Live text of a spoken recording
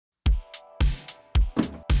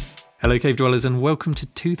Hello Cave Dwellers and welcome to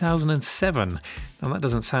 2007. Now that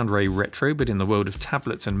doesn't sound very retro, but in the world of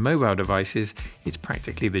tablets and mobile devices, it's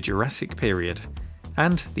practically the Jurassic period.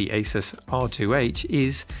 And the Asus R2H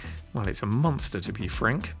is, well, it's a monster to be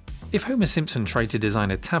frank. If Homer Simpson tried to design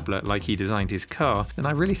a tablet like he designed his car, then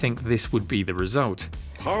I really think this would be the result.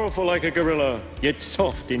 Powerful like a gorilla, yet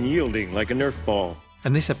soft and yielding like a Nerf ball.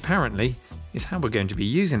 And this apparently is how we're going to be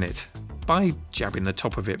using it, by jabbing the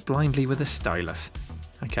top of it blindly with a stylus.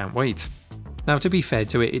 I can't wait. Now to be fair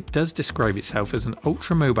to it, it does describe itself as an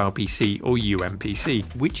ultra mobile PC or UMPC,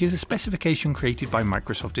 which is a specification created by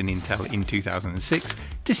Microsoft and Intel in 2006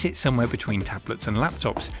 to sit somewhere between tablets and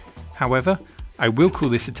laptops. However, I will call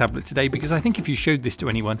this a tablet today because I think if you showed this to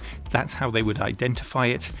anyone, that's how they would identify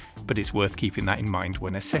it, but it's worth keeping that in mind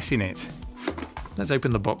when assessing it. Let's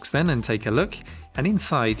open the box then and take a look, and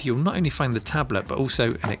inside you'll not only find the tablet but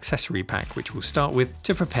also an accessory pack which we'll start with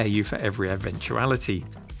to prepare you for every eventuality.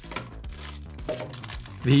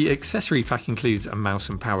 The accessory pack includes a mouse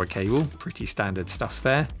and power cable, pretty standard stuff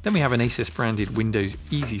there. Then we have an Asus branded Windows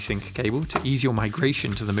EasySync cable to ease your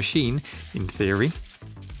migration to the machine, in theory.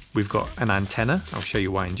 We've got an antenna, I'll show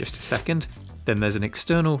you why in just a second. Then there's an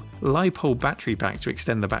external LiPo battery pack to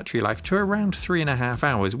extend the battery life to around 3.5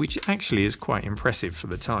 hours, which actually is quite impressive for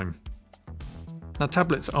the time. Now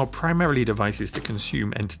tablets are primarily devices to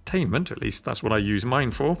consume entertainment, at least that's what I use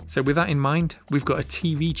mine for. So with that in mind, we've got a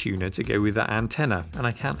TV tuner to go with that antenna, and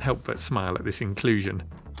I can't help but smile at this inclusion.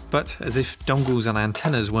 But as if dongles and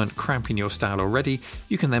antennas weren't cramping your style already,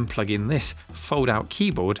 you can then plug in this fold-out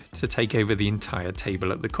keyboard to take over the entire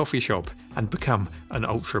table at the coffee shop and become an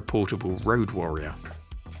ultra-portable road warrior.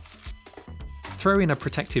 Throw in a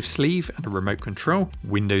protective sleeve and a remote control,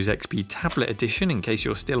 Windows XP Tablet Edition in case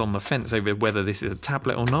you're still on the fence over whether this is a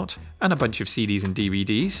tablet or not, and a bunch of CDs and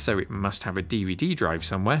DVDs, so it must have a DVD drive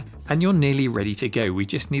somewhere, and you're nearly ready to go. We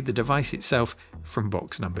just need the device itself from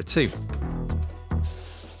box number 2.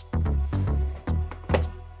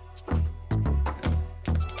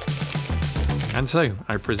 And so,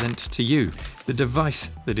 I present to you the device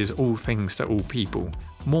that is all things to all people,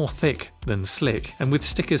 more thick than slick, and with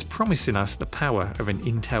stickers promising us the power of an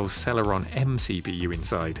Intel Celeron M CPU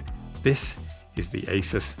inside. This is the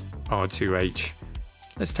Asus R2H.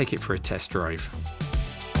 Let's take it for a test drive.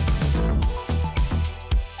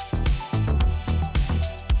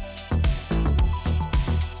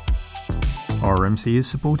 RMC is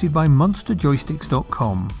supported by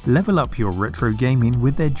MonsterJoysticks.com. Level up your retro gaming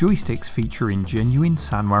with their joysticks featuring genuine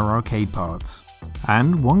Sanwa arcade parts.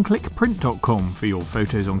 And OneClickPrint.com for your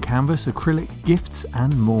photos on canvas, acrylic, gifts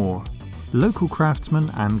and more. Local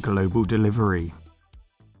craftsmen and global delivery.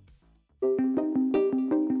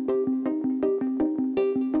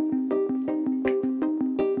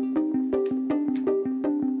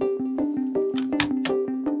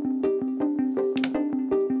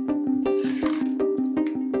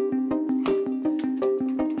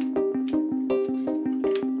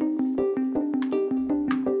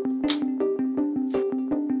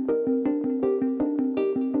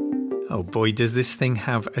 Oh boy, does this thing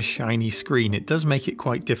have a shiny screen. It does make it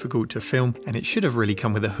quite difficult to film, and it should have really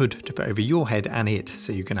come with a hood to put over your head and it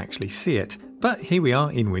so you can actually see it. But here we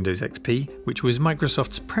are in Windows XP, which was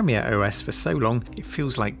Microsoft's premier OS for so long, it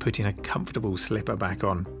feels like putting a comfortable slipper back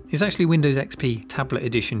on. It's actually Windows XP Tablet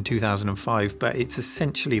Edition 2005, but it's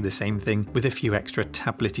essentially the same thing with a few extra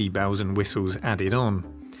tablety bells and whistles added on.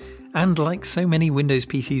 And like so many Windows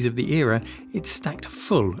PCs of the era, it's stacked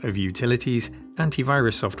full of utilities,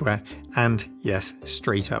 antivirus software, and yes,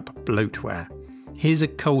 straight up bloatware. Here's a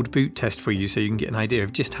cold boot test for you so you can get an idea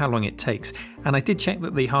of just how long it takes, and I did check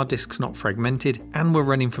that the hard disk's not fragmented and we're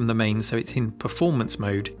running from the main, so it's in performance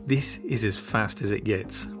mode. This is as fast as it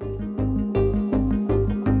gets.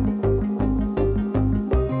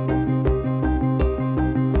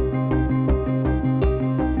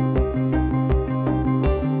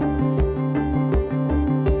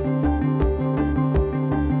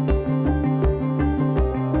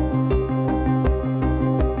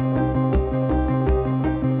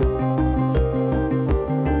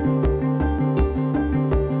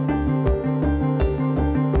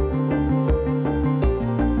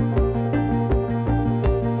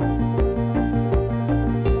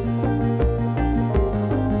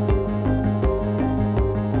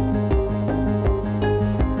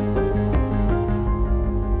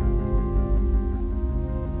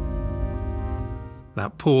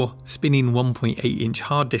 That poor spinning 1.8-inch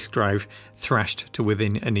hard disk drive thrashed to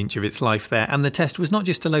within an inch of its life there, and the test was not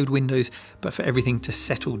just to load Windows, but for everything to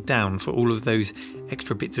settle down, for all of those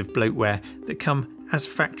extra bits of bloatware that come as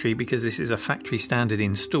factory, because this is a factory standard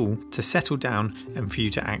install, to settle down and for you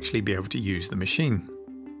to actually be able to use the machine.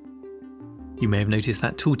 You may have noticed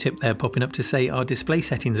that tooltip there popping up to say our display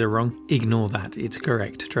settings are wrong. Ignore that, it's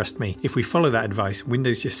correct, trust me. If we follow that advice,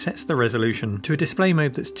 Windows just sets the resolution to a display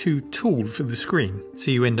mode that's too tall for the screen,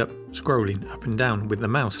 so you end up scrolling up and down with the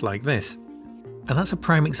mouse like this. And that's a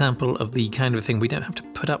prime example of the kind of thing we don't have to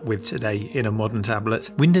put up with today in a modern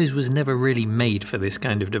tablet. Windows was never really made for this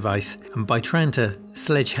kind of device, and by trying to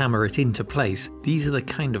sledgehammer it into place, these are the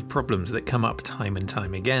kind of problems that come up time and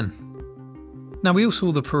time again. Now, we all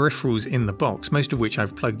saw the peripherals in the box, most of which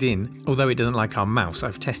I've plugged in. Although it doesn't like our mouse,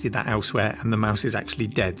 I've tested that elsewhere and the mouse is actually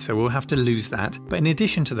dead, so we'll have to lose that. But in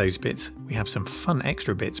addition to those bits, we have some fun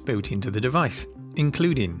extra bits built into the device,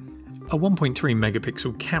 including a 1.3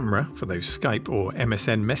 megapixel camera for those Skype or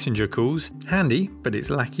MSN Messenger calls. Handy, but it's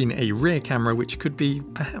lacking a rear camera, which could be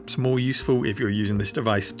perhaps more useful if you're using this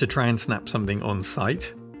device to try and snap something on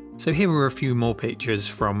site. So here are a few more pictures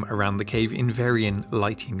from around the cave in varying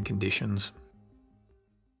lighting conditions.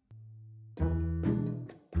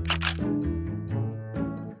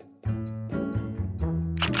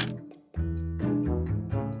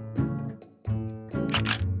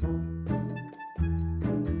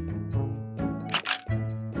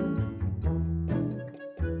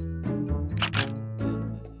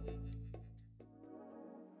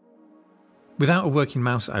 Without a working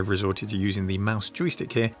mouse, I've resorted to using the mouse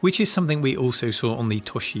joystick here, which is something we also saw on the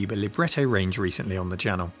Toshiba Libretto range recently on the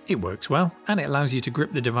channel. It works well, and it allows you to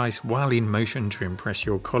grip the device while in motion to impress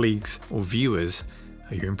your colleagues or viewers.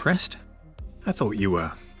 Are you impressed? I thought you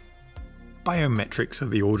were. Biometrics are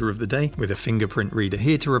the order of the day, with a fingerprint reader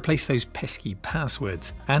here to replace those pesky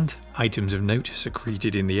passwords. And items of note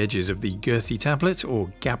secreted in the edges of the girthy tablet,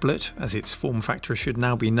 or gablet as its form factor should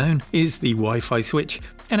now be known, is the Wi-Fi switch,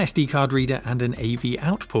 an SD card reader and an AV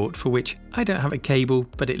out port for which I don't have a cable,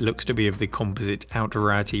 but it looks to be of the composite out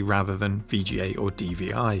variety rather than VGA or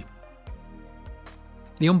DVI.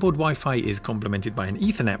 The onboard Wi-Fi is complemented by an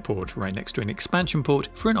Ethernet port right next to an expansion port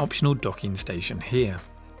for an optional docking station here.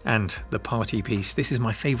 And the party piece, this is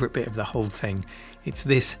my favourite bit of the whole thing. It's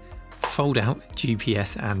this fold-out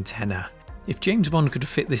GPS antenna. If James Bond could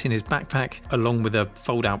fit this in his backpack, along with a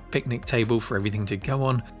fold-out picnic table for everything to go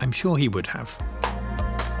on, I'm sure he would have.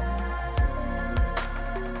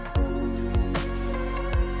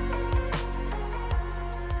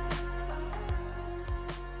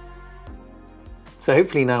 So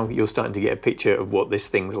hopefully now you're starting to get a picture of what this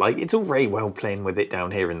thing's like. It's all very well playing with it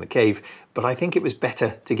down here in the cave, but I think it was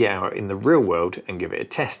better to get out in the real world and give it a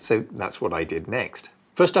test, so that's what I did next.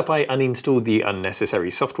 First up, I uninstalled the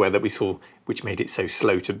unnecessary software that we saw, which made it so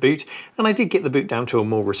slow to boot, and I did get the boot down to a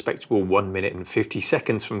more respectable 1 minute and 50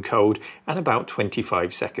 seconds from cold and about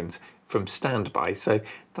 25 seconds from standby, so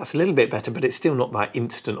that's a little bit better, but it's still not that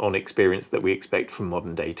instant on experience that we expect from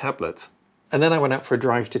modern day tablets. And then I went out for a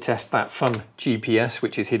drive to test that fun GPS,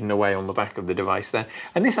 which is hidden away on the back of the device there.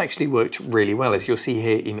 And this actually worked really well, as you'll see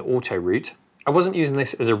here in auto route. I wasn't using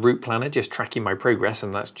this as a route planner, just tracking my progress,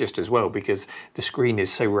 and that's just as well because the screen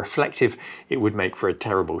is so reflective it would make for a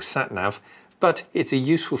terrible sat-nav. But it's a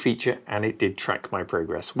useful feature and it did track my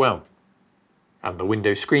progress well. And the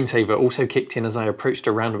Windows screensaver also kicked in as I approached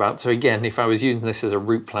a roundabout. So again, if I was using this as a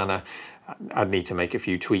route planner, I'd need to make a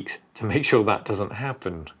few tweaks to make sure that doesn't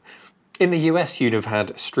happen. In the US, you'd have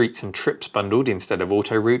had Streets and Trips bundled instead of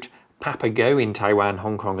Autoroute, Papago in Taiwan,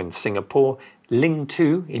 Hong Kong and Singapore, Ling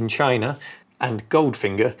 2 in China, and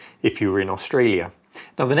Goldfinger if you were in Australia.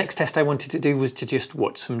 Now the next test I wanted to do was to just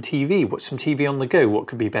watch some TV on the go. What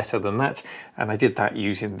could be better than that? And I did that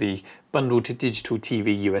using the bundled to digital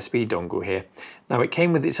TV USB dongle here. Now it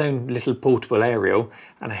came with its own little portable aerial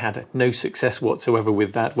and I had no success whatsoever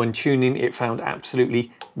with that. When tuning it found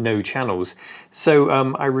absolutely no channels. So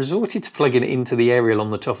I resorted to plugging it into the aerial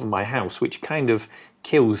on the top of my house, which kind of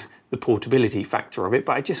kills the portability factor of it,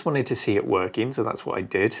 but I just wanted to see it working, so that's what I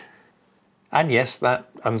did. And yes,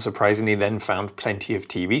 that unsurprisingly then found plenty of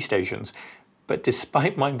TV stations. But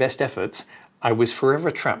despite my best efforts, I was forever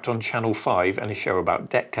trapped on channel 5 and a show about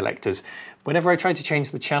debt collectors. Whenever I tried to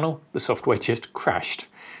change the channel, the software just crashed.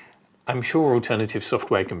 I'm sure alternative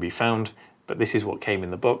software can be found, but this is what came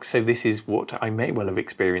in the box, so this is what I may well have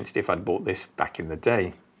experienced if I'd bought this back in the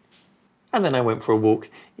day. And then I went for a walk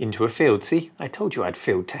into a field. See, I told you I'd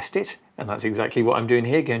field test it, and that's exactly what I'm doing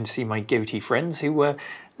here, going to see my goatee friends who were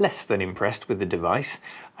less than impressed with the device.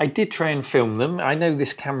 I did try and film them. I know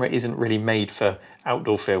this camera isn't really made for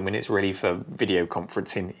outdoor filming, it's really for video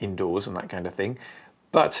conferencing indoors and that kind of thing.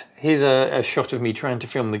 But here's a shot of me trying to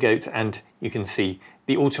film the goat, and you can see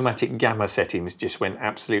the automatic gamma settings just went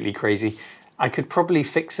absolutely crazy. I could probably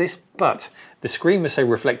fix this, but the screen was so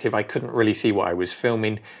reflective I couldn't really see what I was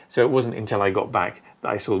filming, so it wasn't until I got back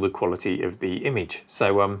that I saw the quality of the image.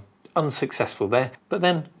 So unsuccessful there, but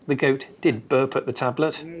then the goat did burp at the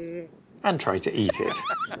tablet and try to eat it.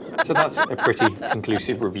 So that's a pretty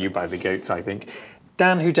conclusive review by the goats, I think.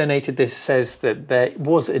 Dan, who donated this, says that there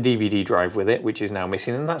was a DVD drive with it, which is now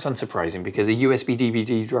missing, and that's unsurprising because a USB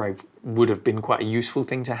DVD drive would have been quite a useful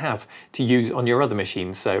thing to have to use on your other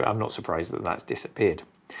machines, so I'm not surprised that that's disappeared.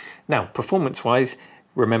 Now, performance-wise,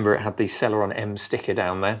 remember it had the Celeron M sticker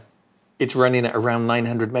down there. It's running at around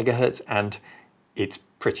 900 megahertz, and it's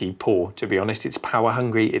pretty poor, to be honest. It's power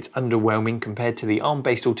hungry, it's underwhelming compared to the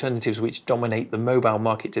ARM-based alternatives which dominate the mobile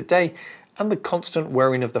market today, and the constant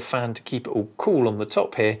whirring of the fan to keep it all cool on the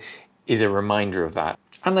top here is a reminder of that.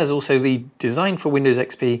 And there's also the Designed for Windows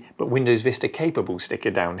XP but Windows Vista capable sticker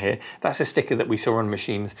down here. That's a sticker that we saw on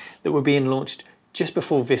machines that were being launched just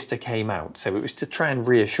before Vista came out, so it was to try and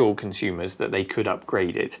reassure consumers that they could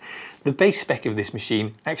upgrade it. The base spec of this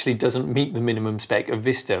machine actually doesn't meet the minimum spec of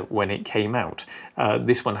Vista when it came out.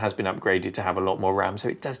 This one has been upgraded to have a lot more RAM, so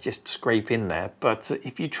it does just scrape in there, but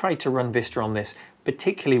if you try to run Vista on this,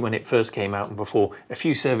 particularly when it first came out and before a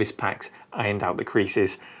few service packs ironed out the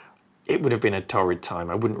creases, it would have been a torrid time.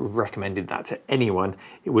 I wouldn't have recommended that to anyone.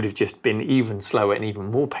 It would have just been even slower and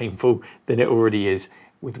even more painful than it already is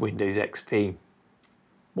with Windows XP.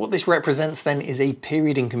 What this represents then is a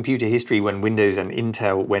period in computer history when Windows and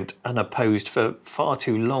Intel went unopposed for far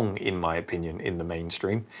too long, in my opinion, in the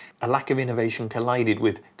mainstream. A lack of innovation collided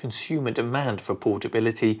with consumer demand for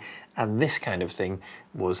portability, and this kind of thing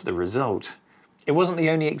was the result. It wasn't the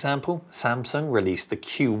only example. Samsung released the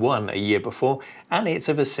Q1 a year before, and it's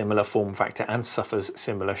of a similar form factor and suffers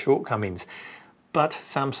similar shortcomings. But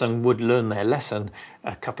Samsung would learn their lesson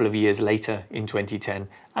a couple of years later in 2010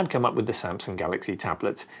 and come up with the Samsung Galaxy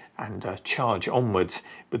tablet and charge onwards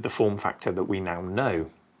with the form factor that we now know.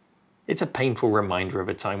 It's a painful reminder of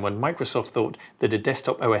a time when Microsoft thought that a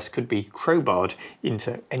desktop OS could be crowbarred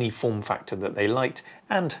into any form factor that they liked,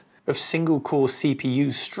 and of single-core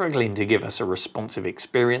CPUs struggling to give us a responsive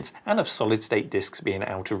experience, and of solid-state disks being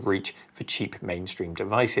out of reach for cheap mainstream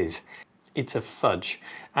devices. It's a fudge,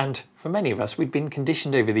 and for many of us we've been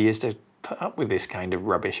conditioned over the years to put up with this kind of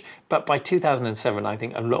rubbish, but by 2007 I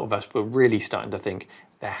think a lot of us were really starting to think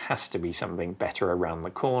there has to be something better around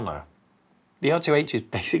the corner. The R2H is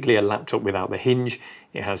basically a laptop without the hinge.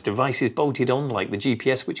 It has devices bolted on like the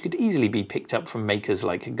GPS, which could easily be picked up from makers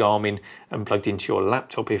like Garmin and plugged into your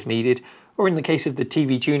laptop if needed, or in the case of the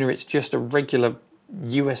TV tuner, it's just a regular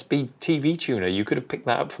USB TV tuner. You could have picked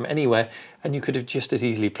that up from anywhere and you could have just as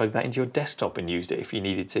easily plugged that into your desktop and used it if you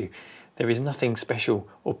needed to. There is nothing special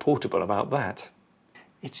or portable about that.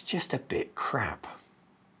 It's just a bit crap.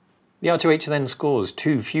 The R2H then scores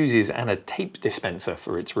 2 fuses and a tape dispenser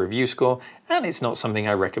for its review score, and it's not something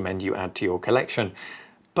I recommend you add to your collection.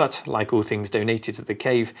 But like all things donated to the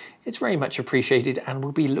cave, it's very much appreciated and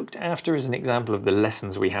will be looked after as an example of the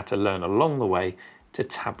lessons we had to learn along the way to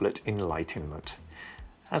tablet enlightenment.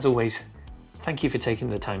 As always, thank you for taking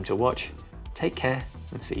the time to watch. Take care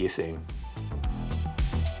and see you soon.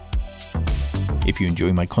 If you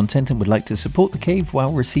enjoy my content and would like to support The Cave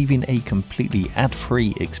while receiving a completely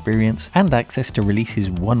ad-free experience and access to releases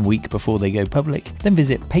 1 week before they go public, then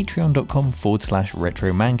visit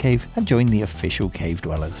patreon.com/retromancave and join the official Cave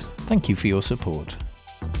Dwellers. Thank you for your support.